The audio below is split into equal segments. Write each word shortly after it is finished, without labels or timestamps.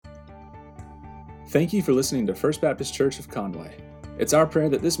Thank you for listening to First Baptist Church of Conway. It's our prayer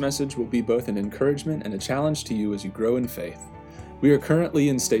that this message will be both an encouragement and a challenge to you as you grow in faith. We are currently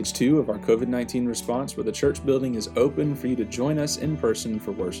in stage 2 of our COVID-19 response, where the church building is open for you to join us in person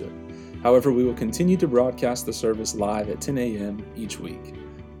for worship. However, we will continue to broadcast the service live at 10 a.m. each week.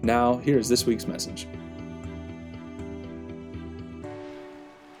 Now, here's this week's message.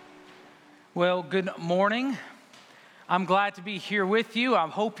 Well, good morning. I'm glad to be here with you. I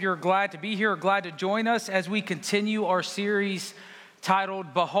hope you're glad to be here, glad to join us as we continue our series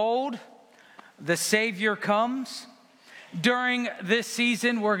titled, Behold, the Savior Comes. During this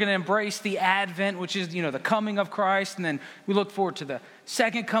season, we're going to embrace the Advent, which is, the coming of Christ. And then we look forward to the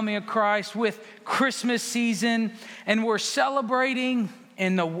second coming of Christ with Christmas season. And we're celebrating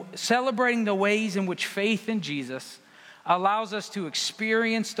the ways in which faith in Jesus allows us to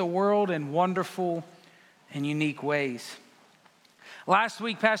experience the world in wonderful and unique ways. Last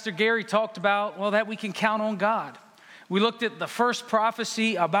week, Pastor Gary talked about, that we can count on God. We looked at the first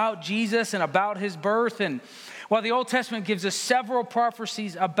prophecy about Jesus and about his birth. And while the Old Testament gives us several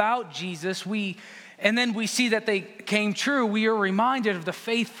prophecies about Jesus, and then we see that they came true, we are reminded of the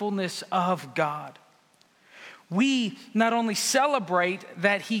faithfulness of God. We not only celebrate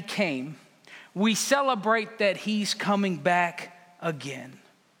that he came, we celebrate that he's coming back again.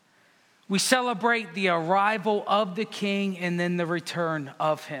 We celebrate the arrival of the King and then the return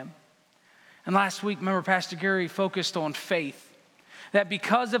of him. And last week, remember, Pastor Gary focused on faith. That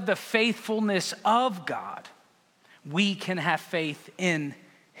because of the faithfulness of God, we can have faith in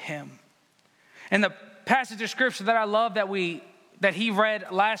him. And the passage of scripture that I love that he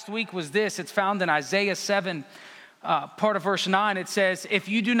read last week was this. It's found in Isaiah 7, part of verse 9. It says, if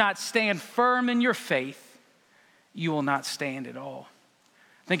you do not stand firm in your faith, you will not stand at all.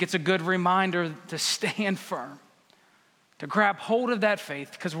 I think it's a good reminder to stand firm, to grab hold of that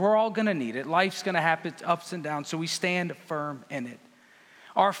faith, because we're all going to need it. Life's going to happen ups and downs, so we stand firm in it.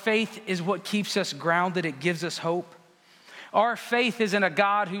 Our faith is what keeps us grounded. It gives us hope. Our faith is in a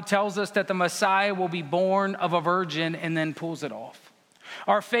God who tells us that the Messiah will be born of a virgin and then pulls it off.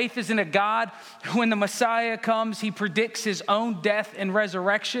 Our faith is in a God who, when the Messiah comes, he predicts his own death and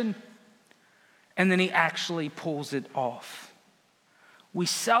resurrection, and then he actually pulls it off. We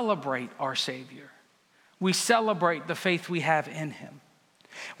celebrate our Savior. We celebrate the faith we have in him.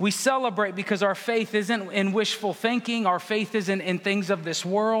 We celebrate because our faith isn't in wishful thinking. Our faith isn't in things of this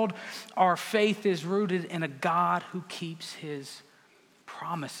world. Our faith is rooted in a God who keeps his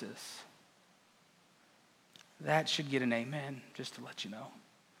promises. That should get an amen, just to let you know.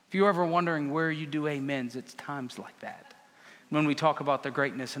 If you're ever wondering where you do amens, it's times like that, when we talk about the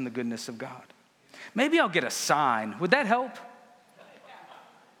greatness and the goodness of God. Maybe I'll get a sign. Would that help?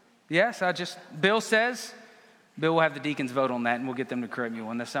 Yes, Bill says. Bill will have the deacons vote on that, and we'll get them to correct me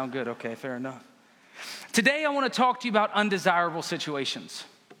one. That sound good? Okay, fair enough. Today, I want to talk to you about undesirable situations.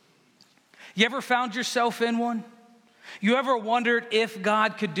 You ever found yourself in one? You ever wondered if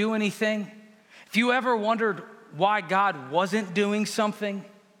God could do anything? If you ever wondered why God wasn't doing something?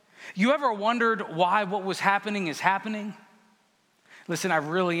 You ever wondered why what was happening is happening? Listen, I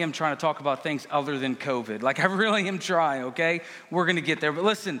really am trying to talk about things other than COVID. I really am trying, okay? We're going to get there. But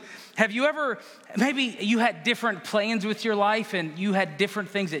listen, have you ever, maybe you had different plans with your life and you had different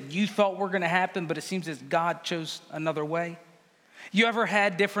things that you thought were going to happen, but it seems as God chose another way? You ever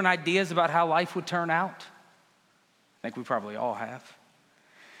had different ideas about how life would turn out? I think we probably all have.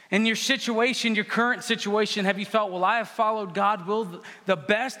 In your situation, your current situation, have you felt, I have followed God's will the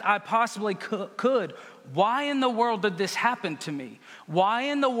best I possibly could. Why in the world did this happen to me? Why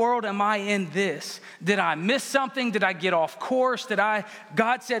in the world am I in this? Did I miss something? Did I get off course?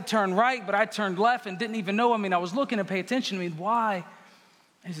 God said turn right, but I turned left and didn't even know. I was looking to pay attention. Why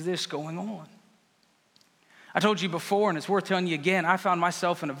is this going on? I told you before, and it's worth telling you again, I found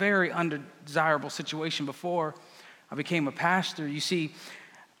myself in a very undesirable situation before I became a pastor. You see,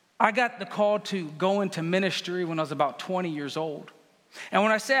 I got the call to go into ministry when I was about 20 years old. And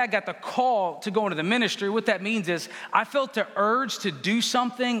when I say I got the call to go into the ministry, what that means is I felt the urge to do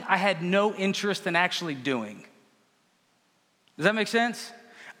something I had no interest in actually doing. Does that make sense?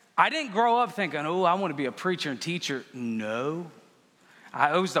 I didn't grow up thinking, I want to be a preacher and teacher. No.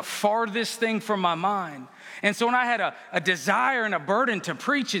 It was the farthest thing from my mind. And so when I had a desire and a burden to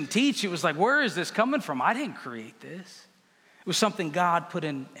preach and teach, it was like, where is this coming from? I didn't create this. It was something God put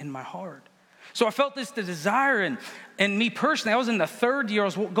in my heart. So I felt the desire, and me personally, I was in the third year. I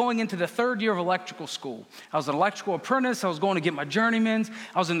was going into the third year of electrical school. I was an electrical apprentice. I was going to get my journeyman's.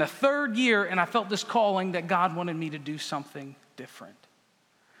 I was in the third year, and I felt this calling that God wanted me to do something different.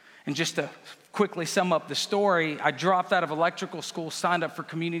 And just to quickly sum up the story, I dropped out of electrical school, signed up for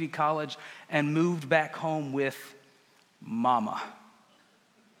community college, and moved back home with Mama.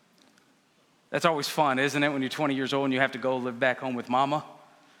 That's always fun, isn't it, when you're 20 years old and you have to go live back home with Mama?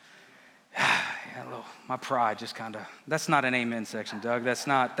 My pride just that's not an amen section, Doug. That's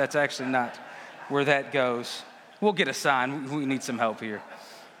actually not where that goes. We'll get a sign. We need some help here.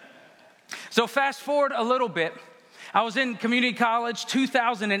 So fast forward a little bit. I was in community college,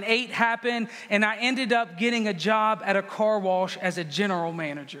 2008 happened, and I ended up getting a job at a car wash as a general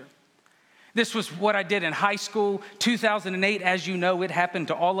manager. This was what I did in high school. 2008, as you know, it happened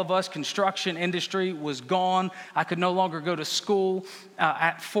to all of us. Construction industry was gone. I could no longer go to school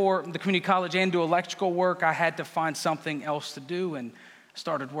for the community college and do electrical work. I had to find something else to do and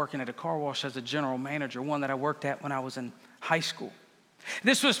started working at a car wash as a general manager, one that I worked at when I was in high school.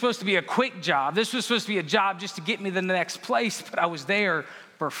 This was supposed to be a quick job. This was supposed to be a job just to get me to the next place, but I was there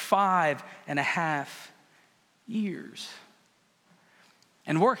for 5.5 years.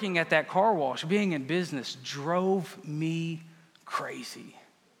 And working at that car wash, being in business, drove me crazy.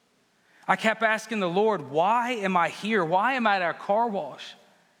 I kept asking the Lord, why am I here? Why am I at a car wash?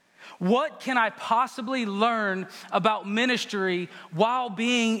 What can I possibly learn about ministry while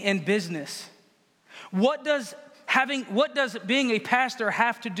being in business? What does being a pastor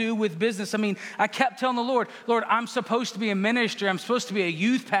have to do with business? I mean, I kept telling the Lord, I'm supposed to be a minister. I'm supposed to be a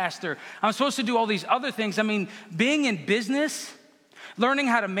youth pastor. I'm supposed to do all these other things. I mean, being in business, learning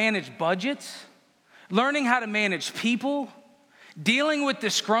how to manage budgets, learning how to manage people, dealing with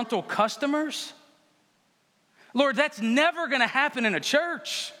disgruntled customers. Lord, that's never going to happen in a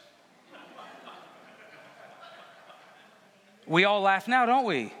church. We all laugh now, don't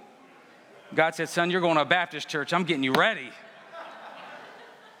we? God said, son, you're going to a Baptist church. I'm getting you ready.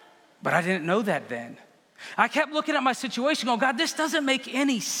 But I didn't know that then. I kept looking at my situation going, God, this doesn't make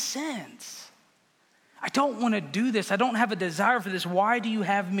any sense. I don't want to do this. I don't have a desire for this. Why do you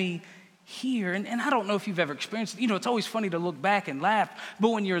have me here? And I don't know if you've ever experienced it. You know, it's always funny to look back and laugh. But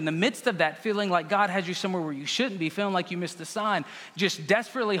when you're in the midst of that, feeling like God has you somewhere where you shouldn't be, feeling like you missed the sign, just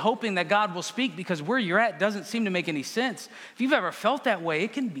desperately hoping that God will speak because where you're at doesn't seem to make any sense. If you've ever felt that way,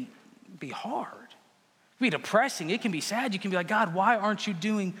 it can be hard. It can be depressing. It can be sad. You can be like, God, why aren't you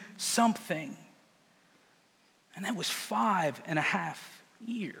doing something? And that was 5.5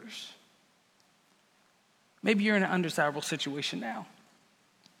 years. Maybe you're in an undesirable situation now.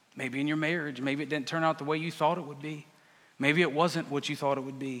 Maybe in your marriage. Maybe it didn't turn out the way you thought it would be. Maybe it wasn't what you thought it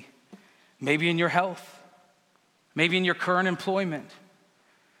would be. Maybe in your health. Maybe in your current employment.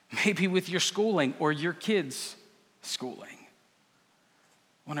 Maybe with your schooling or your kids' schooling.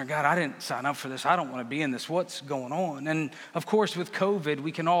 Wonder, God, I didn't sign up for this. I don't want to be in this. What's going on? And of course, with COVID,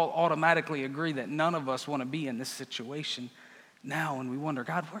 we can all automatically agree that none of us want to be in this situation now. And we wonder,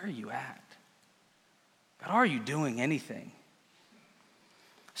 God, where are you at? God, are you doing anything?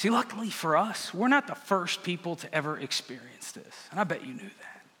 See, luckily for us, we're not the first people to ever experience this. And I bet you knew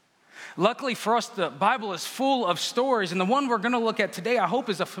that. Luckily for us, the Bible is full of stories. And the one we're going to look at today, I hope,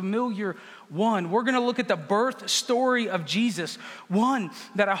 is a familiar one. We're going to look at the birth story of Jesus. One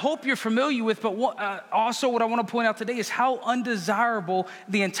that I hope you're familiar with, but also what I want to point out today is how undesirable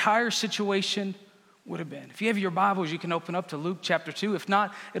the entire situation would have been. If you have your Bibles, you can open up to Luke chapter 2. If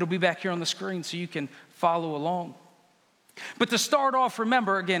not, it'll be back here on the screen so you can follow along. But to start off,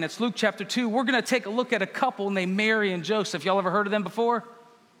 remember, again, it's Luke chapter 2. We're going to take a look at a couple named Mary and Joseph. Y'all ever heard of them before?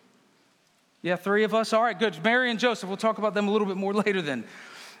 Yeah, 3 of us? All right, good. Mary and Joseph. We'll talk about them a little bit more later then.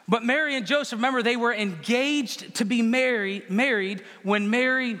 But Mary and Joseph, remember, they were engaged to be married when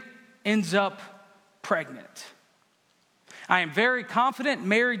Mary ends up pregnant. I am very confident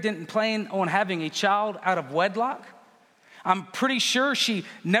Mary didn't plan on having a child out of wedlock. I'm pretty sure she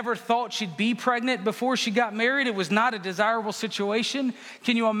never thought she'd be pregnant before she got married. It was not a desirable situation.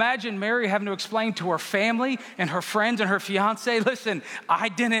 Can you imagine Mary having to explain to her family and her friends and her fiance, listen, I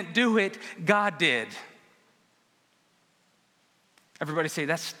didn't do it, God did. Everybody say,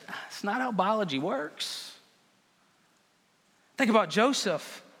 that's not how biology works. Think about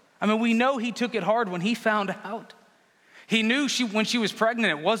Joseph. I mean, we know he took it hard when he found out. He knew when she was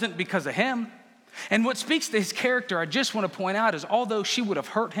pregnant, it wasn't because of him. And what speaks to his character, I just want to point out, is although she would have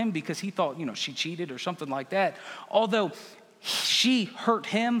hurt him because he thought, she cheated or something like that, although she hurt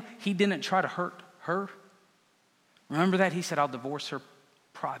him, he didn't try to hurt her. Remember that? He said, I'll divorce her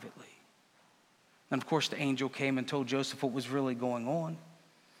privately. And of course, the angel came and told Joseph what was really going on.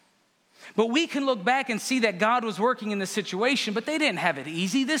 But we can look back and see that God was working in this situation, but they didn't have it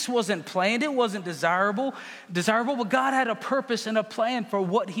easy. This wasn't planned. It wasn't desirable, but God had a purpose and a plan for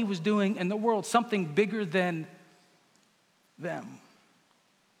what he was doing in the world, something bigger than them.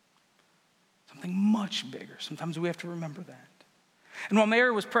 something much bigger. Sometimes we have to remember that. And while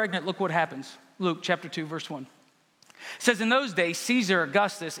Mary was pregnant, look what happens. Luke chapter 2, verse 1. It says, in those days, Caesar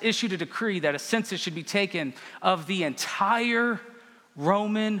Augustus issued a decree that a census should be taken of the entire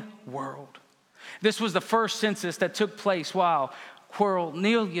Roman world. This was the first census that took place while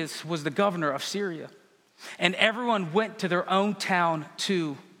Quirinius was the governor of Syria. And everyone went to their own town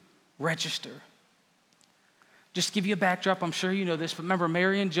to register. Just to give you a backdrop, I'm sure you know this, but remember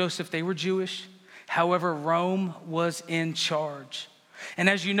Mary and Joseph, they were Jewish. However, Rome was in charge. And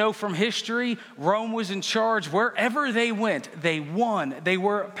as you know from history, Rome was in charge. Wherever they went, they won. They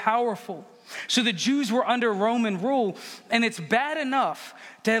were powerful. So the Jews were under Roman rule, and it's bad enough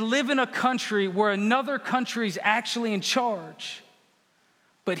to live in a country where another country is actually in charge.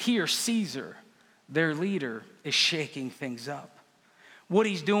 But here, Caesar, their leader, is shaking things up. What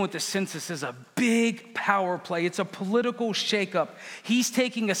he's doing with the census is a big power play. It's a political shakeup. He's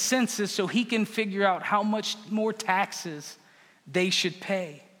taking a census so he can figure out how much more taxes they should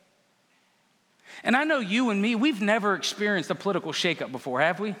pay. And I know you and me, we've never experienced a political shakeup before,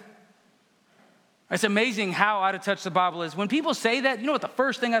 have we? It's amazing how out of touch the Bible is. When people say that, you know what the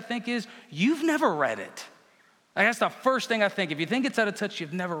first thing I think is? You've never read it. Like, that's the first thing I think. If you think it's out of touch,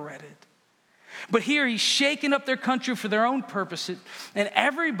 you've never read it. But here he's shaking up their country for their own purposes. And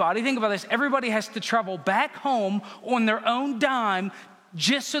everybody, think about this, everybody has to travel back home on their own dime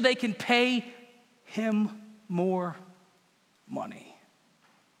just so they can pay him more money.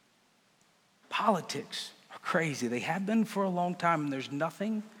 Politics are crazy. They have been for a long time, and there's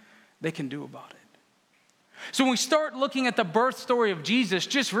nothing they can do about it. So when we start looking at the birth story of Jesus,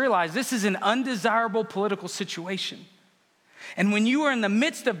 just realize this is an undesirable political situation. And when you are in the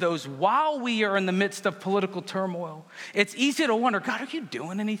midst of those, while we are in the midst of political turmoil, it's easy to wonder, God, are you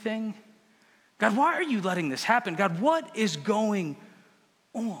doing anything? God, why are you letting this happen? God, what is going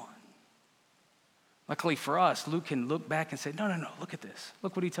on? Luckily for us, Luke can look back and say, no, look at this.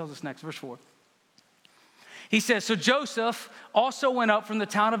 Look what he tells us next, verse 4. He says, so Joseph also went up from the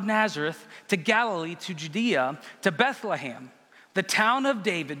town of Nazareth to Galilee, to Judea, to Bethlehem, the town of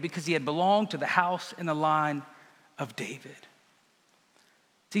David, because he had belonged to the house and the line of David.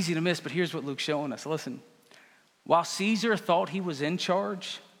 It's easy to miss, but here's what Luke's showing us. Listen, while Caesar thought he was in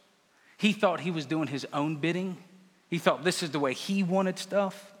charge, he thought he was doing his own bidding. He thought this is the way he wanted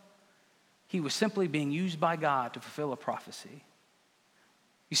stuff. He was simply being used by God to fulfill a prophecy.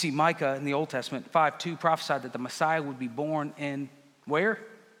 You see, Micah in the Old Testament, 5:2, prophesied that the Messiah would be born in where?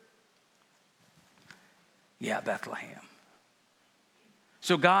 Yeah, Bethlehem.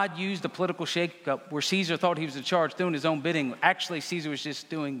 So God used the political shakeup where Caesar thought he was in charge, doing his own bidding. Actually, Caesar was just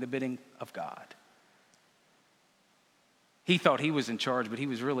doing the bidding of God. He thought he was in charge, but he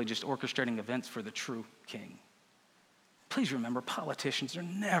was really just orchestrating events for the true king. Please remember, politicians are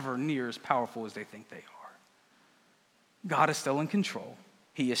never near as powerful as they think they are. God is still in control.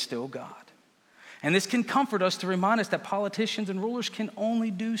 He is still God. And this can comfort us to remind us that politicians and rulers can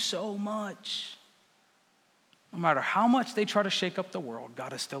only do so much. No matter how much they try to shake up the world,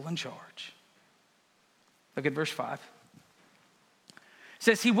 God is still in charge. Look at verse 5. It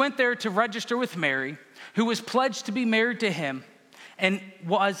says, he went there to register with Mary, who was pledged to be married to him and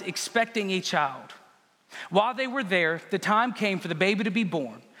was expecting a child. While they were there, the time came for the baby to be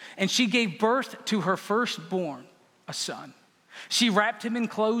born, and she gave birth to her firstborn, a son. She wrapped him in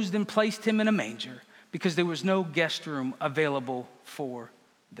clothes and placed him in a manger because there was no guest room available for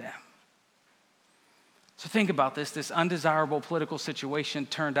them. So think about this. This undesirable political situation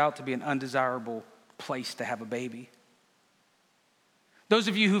turned out to be an undesirable place to have a baby. Those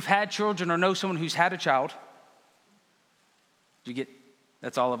of you who've had children or know someone who's had a child,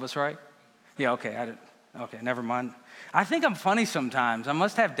 that's all of us, right? Yeah, okay, never mind. I think I'm funny sometimes. I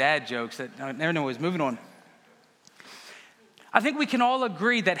must have dad jokes that anyways, moving on. I think we can all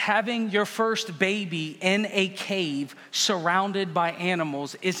agree that having your first baby in a cave surrounded by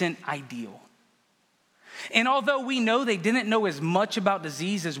animals isn't ideal. And although we know they didn't know as much about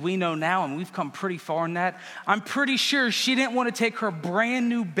disease as we know now, and we've come pretty far in that, I'm pretty sure she didn't want to take her brand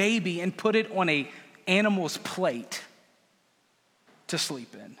new baby and put it on an animal's plate to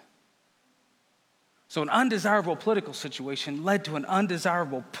sleep in. So an undesirable political situation led to an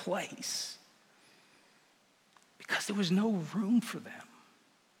undesirable place because there was no room for them.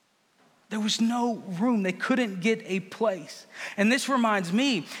 There was no room. They couldn't get a place. And this reminds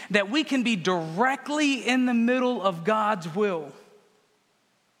me that we can be directly in the middle of God's will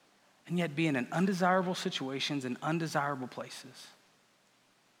and yet be in undesirable situations and undesirable places.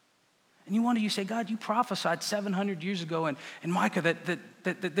 And you say, God, you prophesied 700 years ago in Micah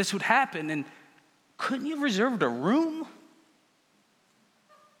that this would happen, and couldn't you have reserved a room?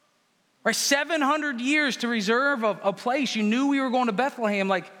 Right? 700 years to reserve a place. You knew we were going to Bethlehem.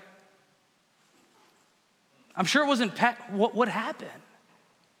 Like, I'm sure it wasn't what happened.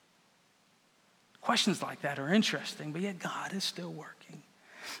 Questions like that are interesting, but yet God is still working.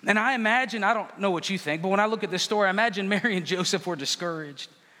 And I imagine, I don't know what you think, but when I look at this story, I imagine Mary and Joseph were discouraged.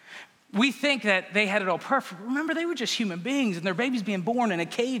 We think that they had it all perfect. Remember, they were just human beings, and their baby's being born in a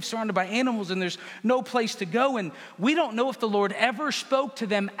cave surrounded by animals, and there's no place to go. And we don't know if the Lord ever spoke to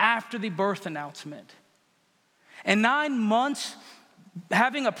them after the birth announcement. And 9 months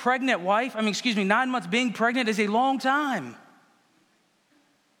having a pregnant wife, 9 months being pregnant is a long time.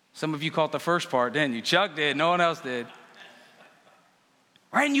 Some of you caught the first part, didn't you? Chuck did, no one else did.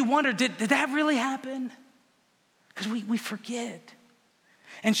 Right, and you wonder, did that really happen? Because we forget.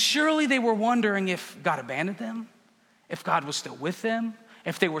 And surely they were wondering if God abandoned them, if God was still with them,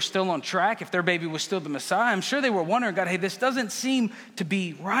 if they were still on track, if their baby was still the Messiah. I'm sure they were wondering, God, hey, this doesn't seem to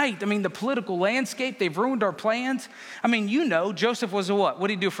be right. The political landscape, they've ruined our plans. Joseph was a what? What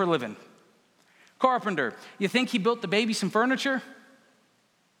did he do for a living? Carpenter. You think he built the baby some furniture?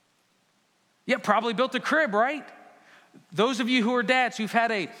 Yeah, probably built a crib, right? Those of you who are dads who've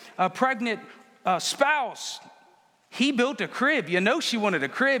had a pregnant spouse, he built a crib. You know she wanted a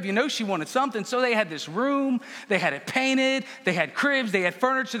crib. You know she wanted something. So they had this room. They had it painted. They had cribs. They had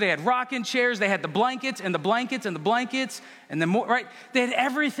furniture. They had rocking chairs. They had the blankets and the blankets and the blankets. And then more, right? They had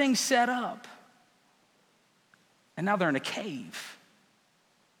everything set up. And now they're in a cave.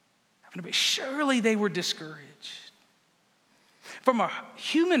 Surely they were discouraged. From a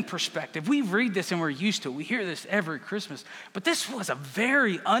human perspective, we read this and we're used to it. We hear this every Christmas. But this was a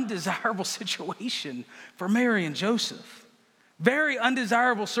very undesirable situation for Mary and Joseph. Very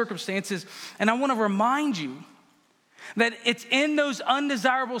undesirable circumstances. And I want to remind you that it's in those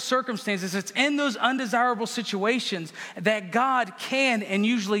undesirable circumstances, it's in those undesirable situations that God can and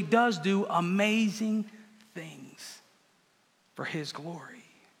usually does do amazing things for His glory.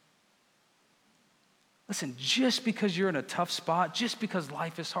 Listen, just because you're in a tough spot, just because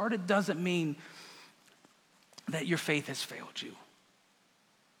life is hard, it doesn't mean that your faith has failed you.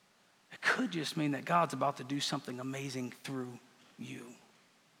 It could just mean that God's about to do something amazing through you.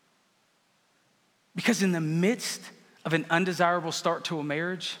 Because in the midst of an undesirable start to a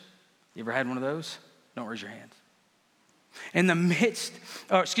marriage, you ever had one of those? Don't raise your hands. In the midst,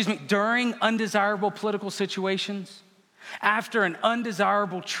 during undesirable political situations, after an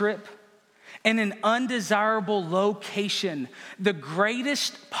undesirable trip, in an undesirable location, the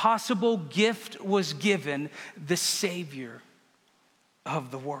greatest possible gift was given, the Savior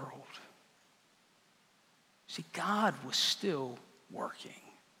of the world. See, God was still working.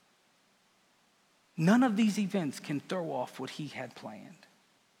 None of these events can throw off what He had planned.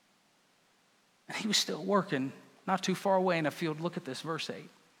 And He was still working, not too far away in a field. Look at this, verse 8.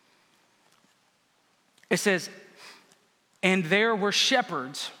 It says, and there were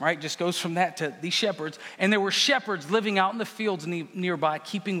shepherds, right? Just goes from that to these shepherds. And there were shepherds living out in the fields nearby,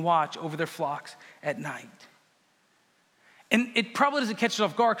 keeping watch over their flocks at night. And it probably doesn't catch us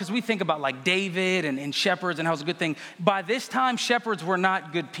off guard because we think about like David and shepherds and how it's a good thing. By this time, shepherds were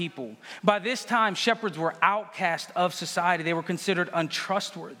not good people. By this time, shepherds were outcast of society. They were considered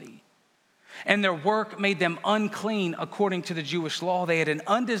untrustworthy. And their work made them unclean according to the Jewish law. They had an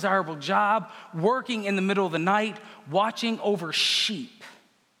undesirable job, working in the middle of the night, watching over sheep.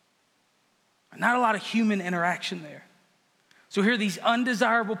 Not a lot of human interaction there. So here are these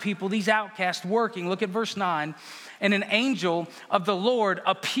undesirable people, these outcasts working. Look at verse 9. And an angel of the Lord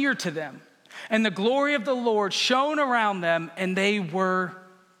appeared to them. And the glory of the Lord shone around them, and they were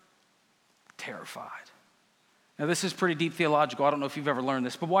terrified. Now, this is pretty deep theological. I don't know if you've ever learned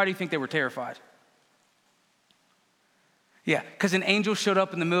this, but why do you think they were terrified? Yeah, because an angel showed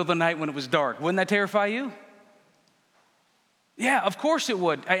up in the middle of the night when it was dark. Wouldn't that terrify you? Yeah, of course it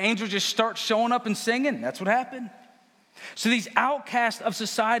would. An angel just starts showing up and singing. That's what happened. So these outcasts of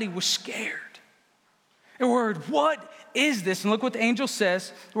society were scared. They were, what is this? And look what the angel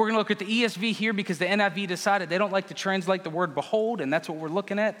says. We're going to look at the ESV here because the NIV decided they don't like to translate the word behold, and that's what we're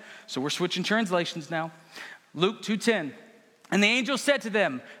looking at. So we're switching translations now. Luke 2:10, and the angel said to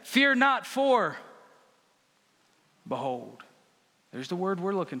them, fear not, for behold. There's the word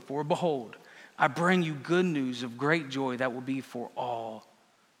we're looking for, behold. I bring you good news of great joy that will be for all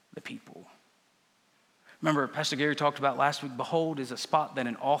the people. Remember, Pastor Gary talked about last week, behold is a spot that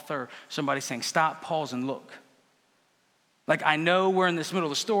an author, somebody's saying, stop, pause, and look. Like, I know we're in this middle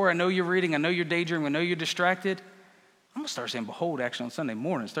of the story. I know you're reading. I know you're daydreaming. I know you're distracted. I'm going to start saying behold actually on Sunday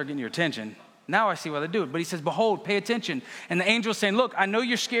morning. Start getting your attention. Now I see why they do it. But he says, behold, pay attention. And the angel's saying, look, I know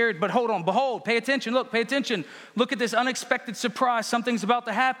you're scared, but hold on. Behold, pay attention. Look, pay attention. Look at this unexpected surprise. Something's about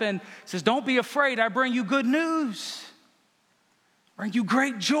to happen. He says, don't be afraid. I bring you good news. I bring you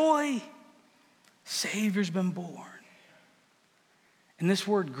great joy. Savior's been born. And this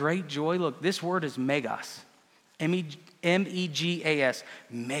word great joy, look, this word is megas. M-E-G-A-S.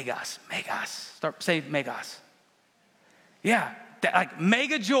 Megas. Say megas. Yeah, like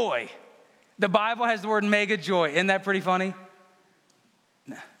mega joy. The Bible has the word mega joy. Isn't that pretty funny?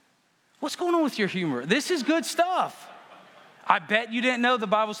 What's going on with your humor? This is good stuff. I bet you didn't know the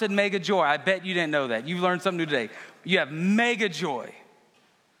Bible said mega joy. I bet you didn't know that. You learned something new today. You have mega joy. It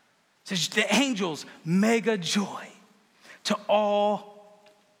says the angels, mega joy to all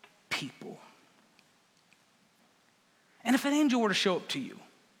people. And if an angel were to show up to you,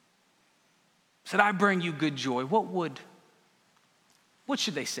 said, I bring you good joy, what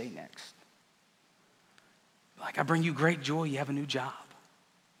should they say next? Like, I bring you great joy, you have a new job.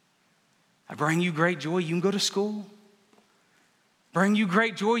 I bring you great joy, you can go to school. Bring you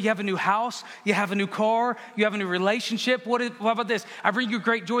great joy, you have a new house, you have a new car, you have a new relationship. What about this? I bring you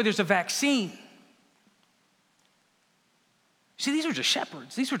great joy, there's a vaccine. See, these were just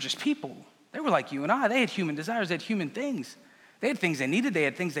shepherds. These were just people. They were like you and I. They had human desires. They had human things. They had things they needed. They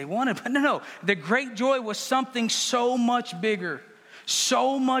had things they wanted. But no. The great joy was something so much bigger,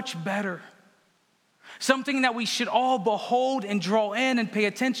 so much better. Something that we should all behold and draw in and pay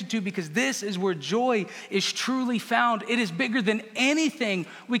attention to, because this is where joy is truly found. It is bigger than anything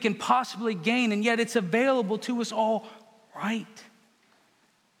we can possibly gain, and yet it's available to us all right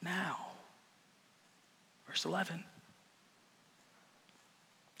now. Verse 11.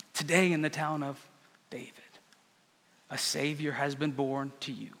 Today in the town of David, a Savior has been born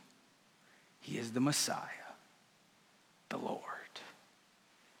to you. He is the Messiah, the Lord.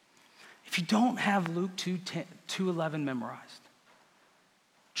 If you don't have Luke 2:11 memorized,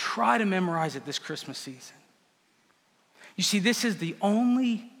 try to memorize it this Christmas season. You see, this is the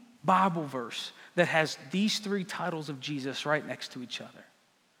only Bible verse that has these three titles of Jesus right next to each other.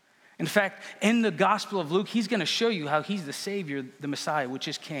 In fact, in the Gospel of Luke, he's going to show you how he's the Savior, the Messiah, which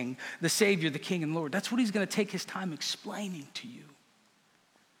is King, the Savior, the King and Lord. That's what he's going to take his time explaining to you,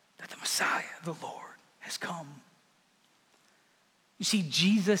 that the Messiah, the Lord, has come. You see,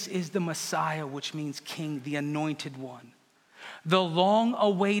 Jesus is the Messiah, which means King, the anointed one, the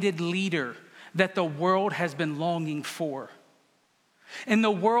long-awaited leader that the world has been longing for. And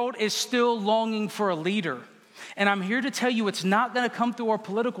the world is still longing for a leader. And I'm here to tell you, it's not going to come through our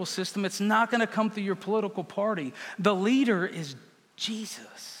political system. It's not going to come through your political party. The leader is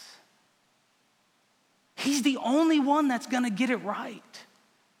Jesus. He's the only one that's going to get it right.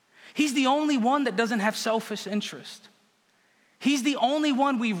 He's the only one that doesn't have selfish interest. He's the only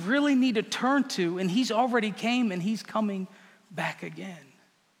one we really need to turn to, and he's already came and he's coming back again.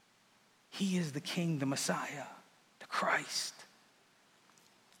 He is the King, the Messiah, the Christ.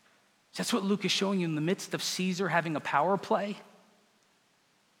 That's what Luke is showing you in the midst of Caesar having a power play.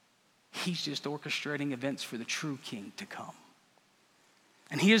 He's just orchestrating events for the true King to come.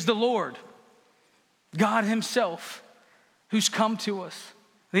 And he is the Lord, God himself, who's come to us.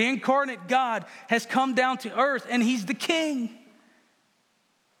 The incarnate God has come down to earth, and he's the King.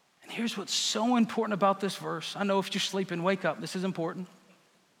 And here's what's so important about this verse. I know if you're sleeping, wake up. This is important.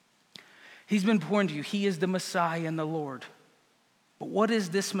 He's been born to you. He is the Messiah and the Lord. But what does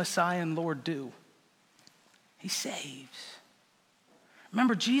this Messiah and Lord do? He saves.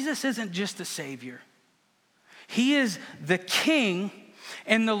 Remember, Jesus isn't just a Savior. He is the King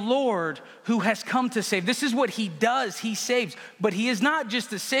and the Lord who has come to save. This is what he does. He saves. But he is not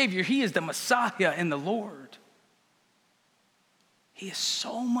just the Savior. He is the Messiah and the Lord. He is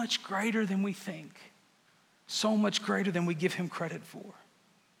so much greater than we think. So much greater than we give him credit for.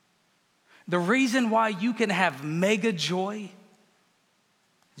 The reason why you can have mega joy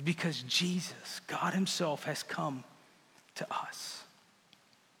is because Jesus, God himself, has come to us.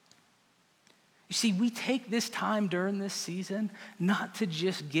 You see, we take this time during this season not to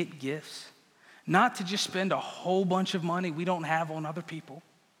just get gifts, not to just spend a whole bunch of money we don't have on other people.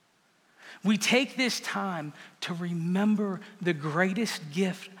 We take this time to remember the greatest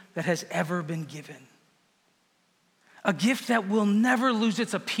gift that has ever been given. A gift that will never lose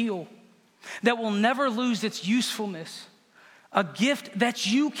its appeal, that will never lose its usefulness. A gift that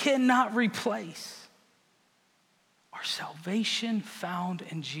you cannot replace. Our salvation found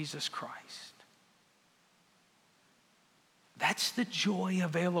in Jesus Christ. That's the joy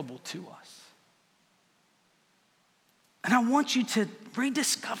available to us. And I want you to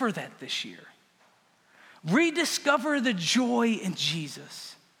rediscover that this year. Rediscover the joy in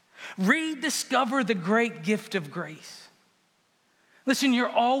Jesus. Rediscover the great gift of grace. Listen, you're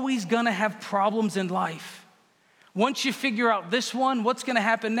always going to have problems in life. Once you figure out this one, what's going to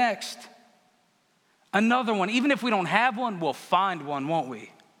happen next? Another one. Even if we don't have one, we'll find one, won't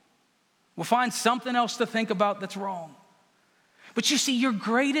we? We'll find something else to think about that's wrong. But you see, your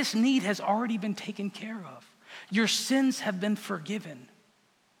greatest need has already been taken care of. Your sins have been forgiven.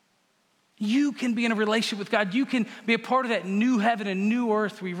 You can be in a relationship with God. You can be a part of that new heaven and new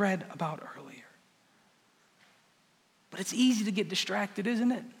earth we read about earlier. But it's easy to get distracted,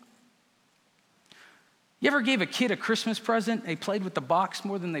 isn't it? You ever gave a kid a Christmas present, they played with the box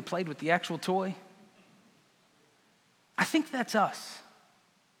more than they played with the actual toy? I think that's us.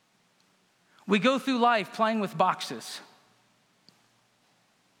 We go through life playing with boxes,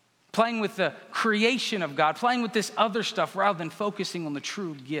 playing with the creation of God, playing with this other stuff rather than focusing on the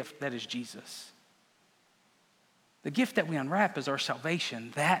true gift that is Jesus. The gift that we unwrap is our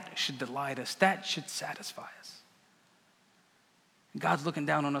salvation. That should delight us. That should satisfy us. And God's looking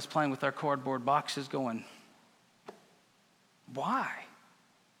down on us playing with our cardboard boxes going, why?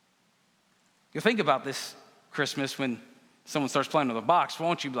 You think about this Christmas when someone starts playing with a box,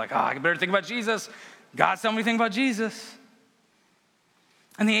 won't you be like, I better think about Jesus. God's telling me to think about Jesus.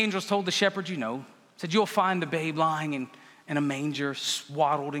 And the angels told the shepherds, said, you'll find the babe lying in a manger,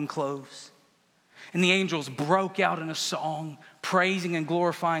 swaddled in clothes. And the angels broke out in a song, praising and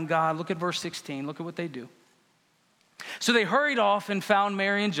glorifying God. Look at verse 16. Look at what they do. So they hurried off and found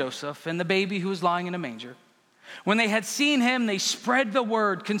Mary and Joseph and the baby who was lying in a manger. When they had seen him, they spread the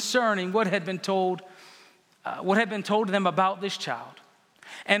word concerning what had been told to them about this child.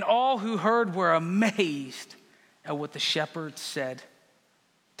 And all who heard were amazed at what the shepherds said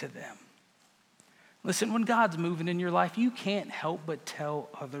to them. Listen, when God's moving in your life, you can't help but tell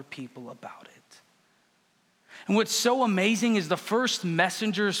other people about it. And what's so amazing is the first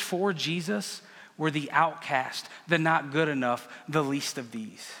messengers for Jesus were the outcast, the not good enough, the least of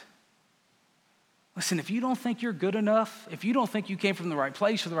these. Listen, if you don't think you're good enough, if you don't think you came from the right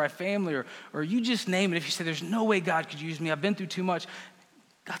place or the right family, or you just name it, if you say there's no way God could use me, I've been through too much,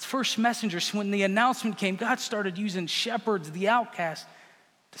 God's first messengers, when the announcement came, God started using shepherds, the outcast,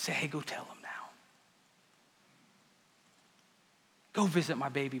 to say, hey, go tell them now. Go visit my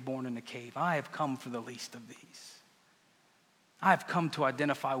baby born in a cave. I have come for the least of these. I have come to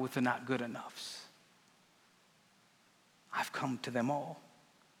identify with the not good enoughs. I've come to them all.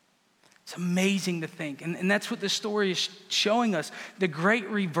 It's amazing to think. And that's what this story is showing us, the great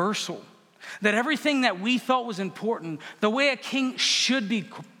reversal. That everything that we thought was important, the way a king should be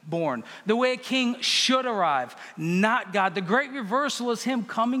born, the way a king should arrive, not God. The great reversal is him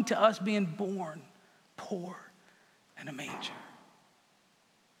coming to us being born poor in a manger.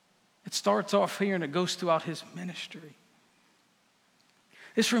 It starts off here and it goes throughout his ministry.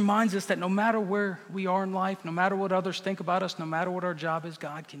 This reminds us that no matter where we are in life, no matter what others think about us, no matter what our job is,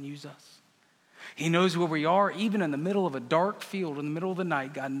 God can use us. He knows where we are, even in the middle of a dark field, in the middle of the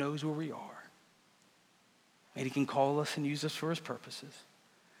night, God knows where we are. And he can call us and use us for his purposes.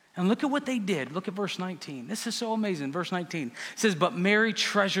 And look at what they did. Look at verse 19. This is so amazing. Verse 19 it says, but Mary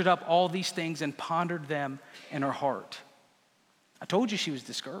treasured up all these things and pondered them in her heart. I told you she was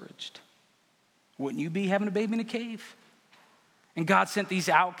discouraged. Wouldn't you be having a baby in a cave? And God sent these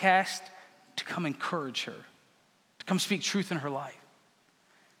outcasts to come encourage her, to come speak truth in her life.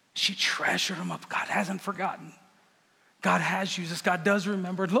 She treasured them up. God hasn't forgotten. God has used us. God does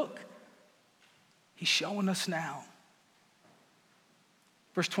remember. Look, he's showing us now.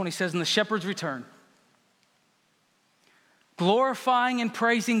 Verse 20 says, and the shepherds returned, glorifying and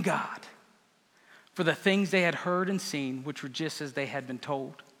praising God for the things they had heard and seen, which were just as they had been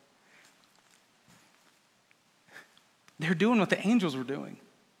told. They're doing what the angels were doing.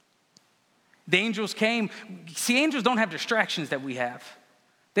 The angels came. See, angels don't have distractions that we have.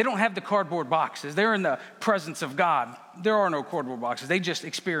 They don't have the cardboard boxes. They're in the presence of God. There are no cardboard boxes. They just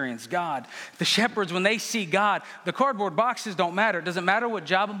experience God. The shepherds, when they see God, the cardboard boxes don't matter. It doesn't matter what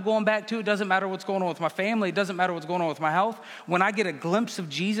job I'm going back to. It doesn't matter what's going on with my family. It doesn't matter what's going on with my health. When I get a glimpse of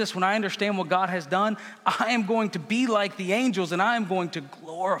Jesus, when I understand what God has done, I am going to be like the angels and I am going to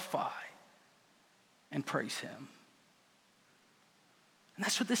glorify and praise him. And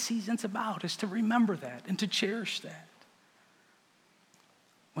that's what this season's about, is to remember that and to cherish that.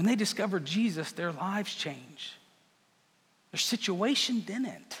 When they discovered Jesus, their lives changed. Their situation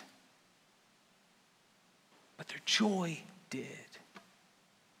didn't, but their joy did.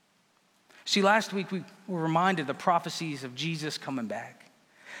 See, last week we were reminded of the prophecies of Jesus coming back.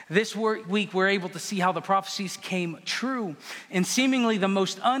 This week we're able to see how the prophecies came true in seemingly the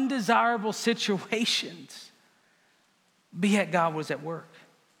most undesirable situations, but yet God was at work.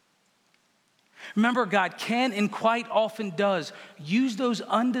 Remember, God can and quite often does use those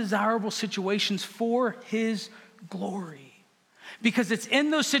undesirable situations for his glory. Because it's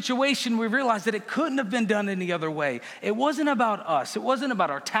in those situations we realize that it couldn't have been done any other way. It wasn't about us. It wasn't about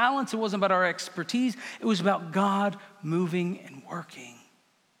our talents. It wasn't about our expertise. It was about God moving and working.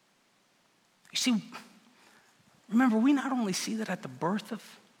 You see, remember, we not only see that at the birth of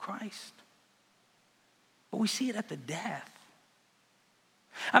Christ, but we see it at the death.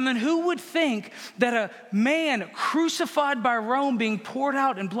 I mean, who would think that a man crucified by Rome being poured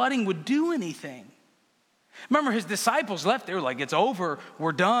out and blooding would do anything? Remember, his disciples left. They were like, it's over.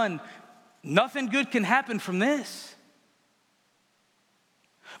 We're done. Nothing good can happen from this.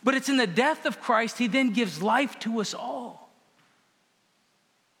 But it's in the death of Christ, he then gives life to us all.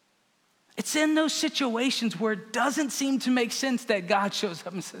 It's in those situations where it doesn't seem to make sense that God shows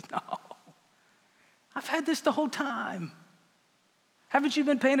up and says, no, I've had this the whole time. Haven't you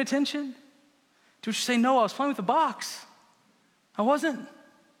been paying attention? To which you say, no, I was playing with the box. I wasn't.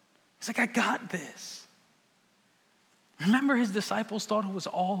 He's like, I got this. Remember, his disciples thought it was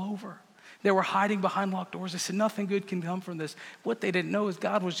all over. They were hiding behind locked doors. They said, nothing good can come from this. What they didn't know is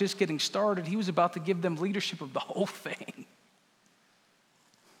God was just getting started. He was about to give them leadership of the whole thing.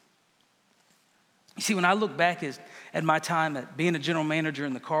 You see, when I look back at my time at being a general manager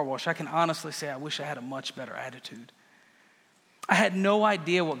in the car wash, I can honestly say I wish I had a much better attitude. I had no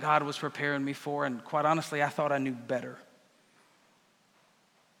idea what God was preparing me for, and quite honestly, I thought I knew better.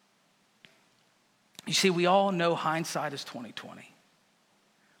 You see, we all know hindsight is 20/20.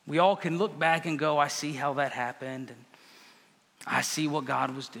 We all can look back and go, I see how that happened, and I see what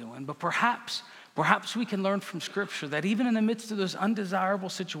God was doing. But perhaps we can learn from Scripture that even in the midst of those undesirable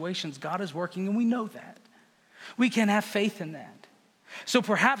situations, God is working, and we know that. We can have faith in that. So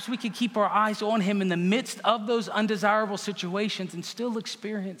perhaps we can keep our eyes on him in the midst of those undesirable situations and still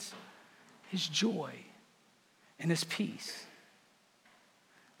experience his joy and his peace.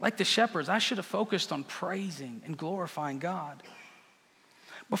 Like the shepherds, I should have focused on praising and glorifying God.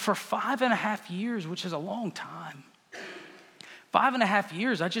 But for 5.5 years, which is a long time, 5.5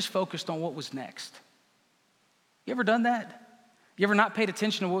 years, I just focused on what was next. You ever done that? You ever not paid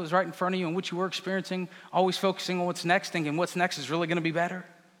attention to what was right in front of you and what you were experiencing, always focusing on what's next, thinking what's next is really going to be better?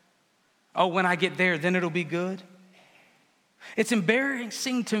 Oh, when I get there, then it'll be good. It's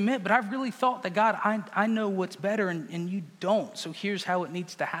embarrassing to admit, but I've really thought that, God, I know what's better and you don't, so here's how it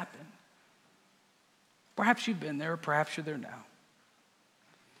needs to happen. Perhaps you've been there, or perhaps you're there now.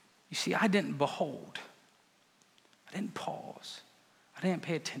 You see, I didn't behold. I didn't pause. I didn't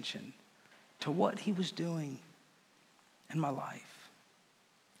pay attention to what he was doing in my life.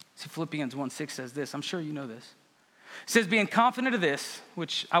 See, Philippians 1:6 says this. I'm sure you know this. It says, being confident of this,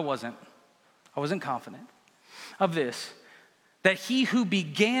 which I wasn't confident of this, that he who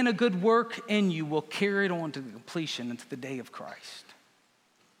began a good work in you will carry it on to the completion until the day of Christ.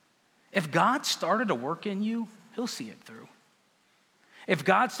 If God started a work in you, he'll see it through. If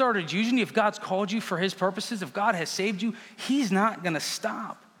God started using you, if God's called you for his purposes, if God has saved you, he's not going to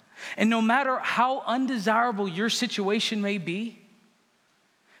stop. And no matter how undesirable your situation may be,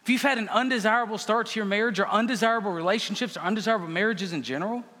 if you've had an undesirable start to your marriage or undesirable relationships or undesirable marriages in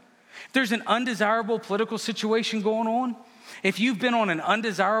general, if there's an undesirable political situation going on, if you've been on an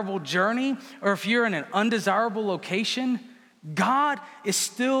undesirable journey, or if you're in an undesirable location, God is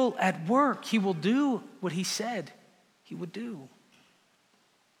still at work. He will do what he said he would do.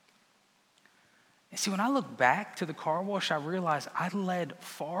 And see, when I look back to the car wash, I realize I led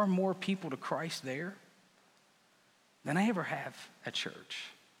far more people to Christ there than I ever have at church.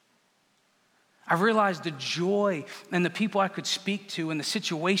 I realized the joy and the people I could speak to and the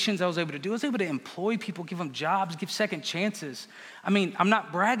situations I was able to do. I was able to employ people, give them jobs, give second chances. I mean, I'm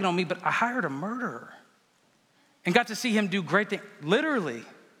not bragging on me, but I hired a murderer and got to see him do great things. Literally,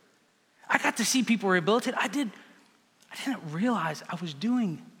 I got to see people rehabilitated. I didn't realize I was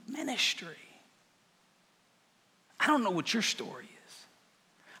doing ministry. I don't know what your story is.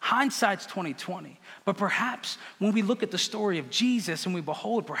 Hindsight's 20/20. But perhaps when we look at the story of Jesus and we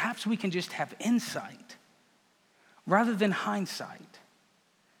behold, perhaps we can just have insight rather than hindsight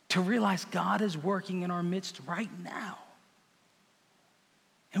to realize God is working in our midst right now.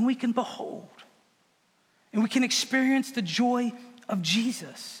 And we can behold. And we can experience the joy of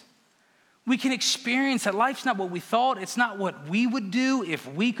Jesus. We can experience that life's not what we thought. It's not what we would do if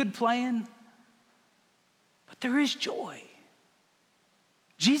we could plan. But there is joy.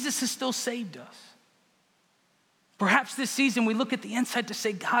 Jesus has still saved us. Perhaps this season we look at the inside to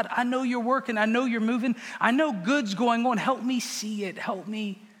say, God, I know you're working. I know you're moving. I know good's going on. Help me see it. Help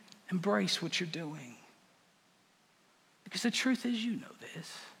me embrace what you're doing. Because the truth is, you know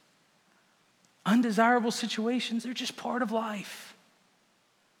this. Undesirable situations, they're just part of life.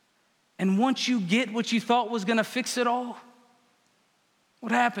 And once you get what you thought was going to fix it all,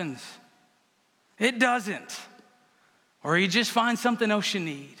 what happens? It doesn't. Or you just find something else you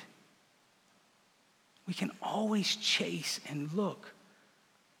need. We can always chase and look.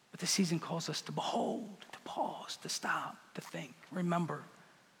 But the season calls us to behold, to pause, to stop, to think. Remember,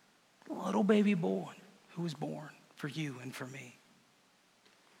 the little baby boy who was born for you and for me.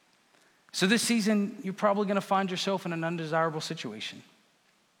 So this season, you're probably going to find yourself in an undesirable situation.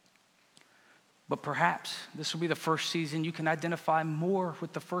 But perhaps this will be the first season you can identify more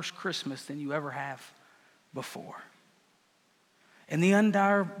with the first Christmas than you ever have before. In the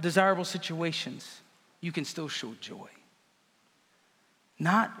undesirable situations, you can still show joy.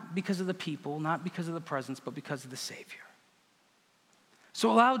 Not because of the people, not because of the presents, but because of the Savior.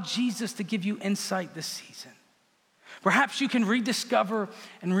 So allow Jesus to give you insight this season. Perhaps you can rediscover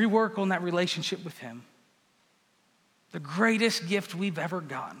and rework on that relationship with him. The greatest gift we've ever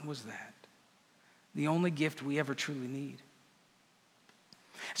gotten was that. The only gift we ever truly need.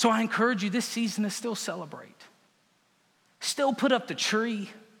 So I encourage you this season to still celebrate. Still put up the tree.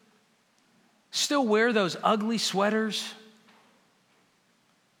 Still wear those ugly sweaters.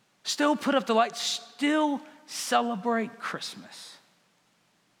 Still put up the lights. Still celebrate Christmas.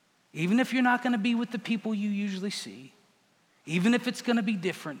 Even if you're not going to be with the people you usually see, even if it's going to be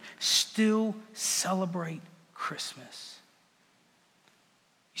different, still celebrate Christmas.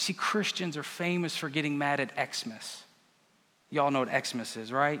 You see, Christians are famous for getting mad at Xmas. Y'all know what Xmas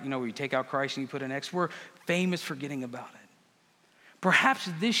is, right? You know, where you take out Christ and you put an X. We're famous for getting about it. Perhaps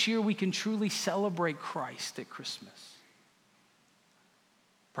this year we can truly celebrate Christ at Christmas.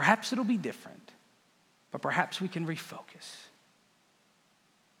 Perhaps it'll be different, but perhaps we can refocus.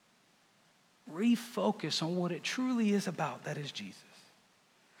 Refocus on what it truly is about, that is Jesus.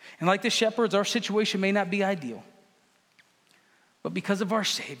 And like the shepherds, our situation may not be ideal, but because of our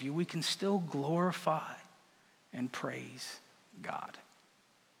Savior, we can still glorify and praise God.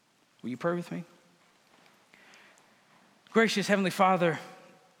 Will you pray with me? Gracious Heavenly Father,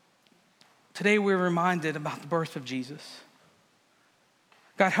 today we're reminded about the birth of Jesus.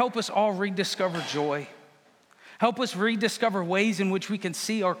 God, help us all rediscover joy. Help us rediscover ways in which we can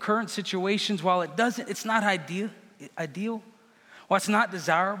see our current situations. While it's not ideal, while it's not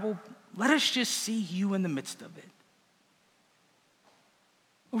desirable, let us just see you in the midst of it.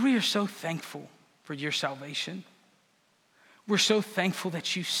 We are so thankful for your salvation. We're so thankful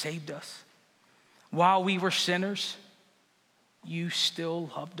that you saved us. While we were sinners, you still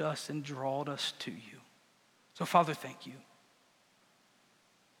loved us and drawed us to you. So, Father, thank you.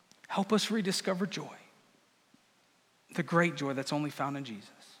 Help us rediscover joy, the great joy that's only found in Jesus.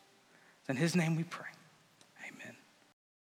 In his name we pray.